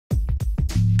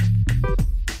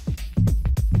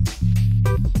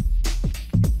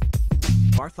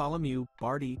Bartholomew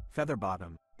Barty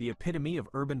Featherbottom, the epitome of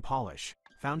urban polish,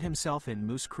 found himself in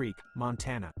Moose Creek,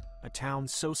 Montana, a town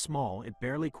so small it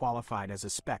barely qualified as a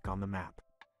speck on the map.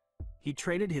 He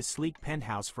traded his sleek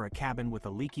penthouse for a cabin with a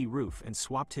leaky roof and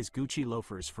swapped his Gucci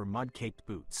loafers for mud-caked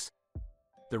boots.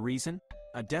 The reason?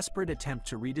 A desperate attempt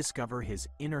to rediscover his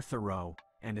inner Thoreau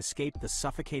and escape the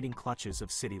suffocating clutches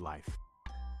of city life.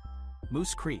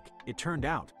 Moose Creek, it turned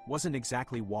out, wasn't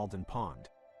exactly Walden Pond.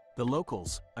 The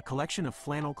locals, a collection of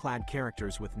flannel-clad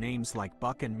characters with names like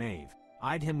Buck and Maeve,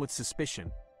 eyed him with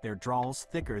suspicion, their drawls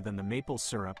thicker than the maple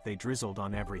syrup they drizzled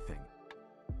on everything.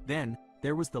 Then,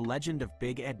 there was the legend of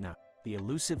Big Edna, the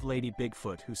elusive Lady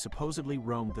Bigfoot who supposedly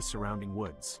roamed the surrounding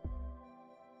woods.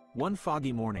 One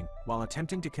foggy morning, while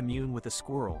attempting to commune with a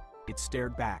squirrel, it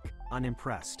stared back,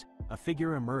 unimpressed. A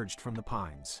figure emerged from the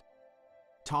pines.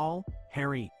 Tall,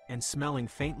 hairy, and smelling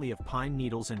faintly of pine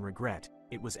needles and regret,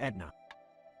 it was Edna.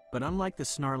 But unlike the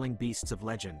snarling beasts of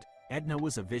legend, Edna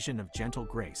was a vision of gentle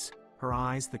grace, her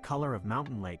eyes the color of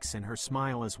mountain lakes and her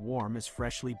smile as warm as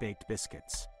freshly baked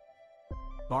biscuits.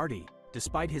 Barty,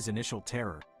 despite his initial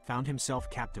terror, found himself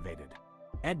captivated.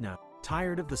 Edna,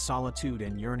 tired of the solitude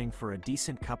and yearning for a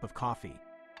decent cup of coffee,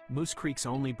 Moose Creek's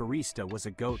only barista was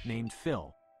a goat named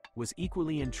Phil, was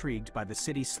equally intrigued by the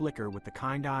city slicker with the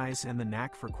kind eyes and the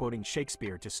knack for quoting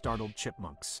Shakespeare to startled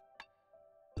chipmunks.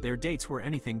 Their dates were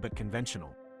anything but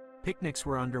conventional. Picnics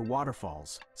were under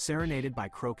waterfalls, serenaded by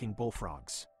croaking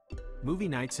bullfrogs. Movie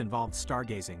nights involved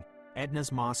stargazing,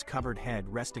 Edna's moss-covered head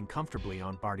resting comfortably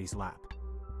on Barty's lap.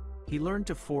 He learned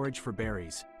to forage for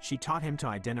berries, she taught him to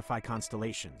identify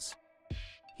constellations.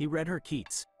 He read her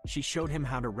Keats, she showed him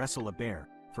how to wrestle a bear,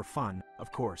 for fun,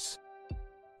 of course.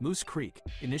 Moose Creek,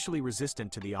 initially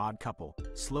resistant to the odd couple,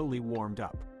 slowly warmed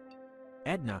up.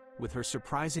 Edna, with her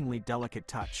surprisingly delicate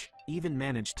touch, even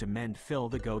managed to mend Phil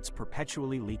the goat's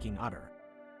perpetually leaking udder.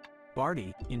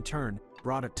 Barty, in turn,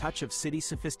 brought a touch of city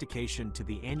sophistication to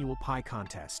the annual pie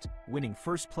contest, winning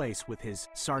first place with his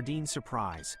sardine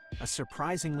surprise, a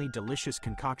surprisingly delicious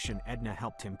concoction Edna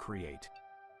helped him create.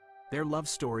 Their love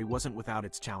story wasn't without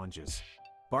its challenges.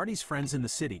 Barty's friends in the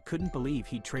city couldn't believe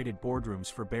he'd traded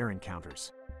boardrooms for bear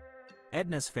encounters.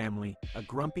 Edna's family, a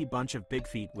grumpy bunch of big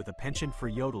feet with a penchant for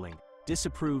yodeling,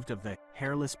 disapproved of the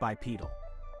hairless bipedal.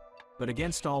 But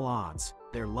against all odds,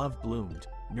 their love bloomed,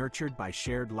 nurtured by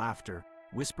shared laughter,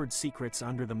 whispered secrets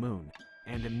under the moon,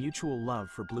 and a mutual love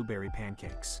for blueberry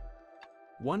pancakes.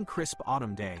 One crisp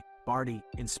autumn day, Barty,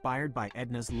 inspired by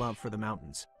Edna's love for the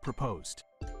mountains, proposed.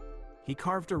 He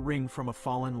carved a ring from a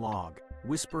fallen log,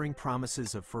 whispering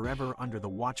promises of forever under the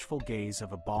watchful gaze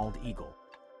of a bald eagle.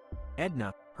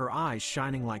 Edna, her eyes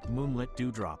shining like moonlit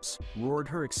dewdrops, roared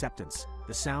her acceptance,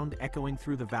 the sound echoing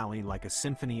through the valley like a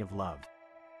symphony of love.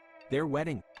 Their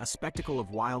wedding, a spectacle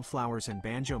of wildflowers and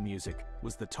banjo music,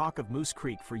 was the talk of Moose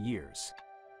Creek for years.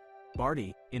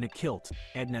 Barty, in a kilt,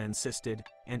 Edna insisted,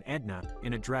 and Edna,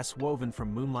 in a dress woven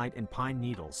from moonlight and pine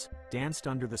needles, danced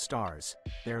under the stars,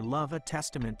 their love a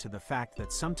testament to the fact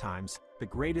that sometimes, the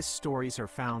greatest stories are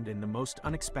found in the most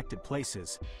unexpected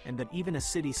places, and that even a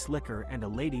city slicker and a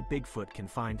Lady Bigfoot can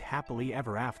find happily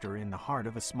ever after in the heart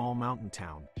of a small mountain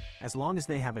town, as long as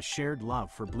they have a shared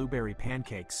love for blueberry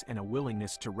pancakes and a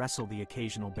willingness to wrestle the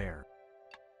occasional bear.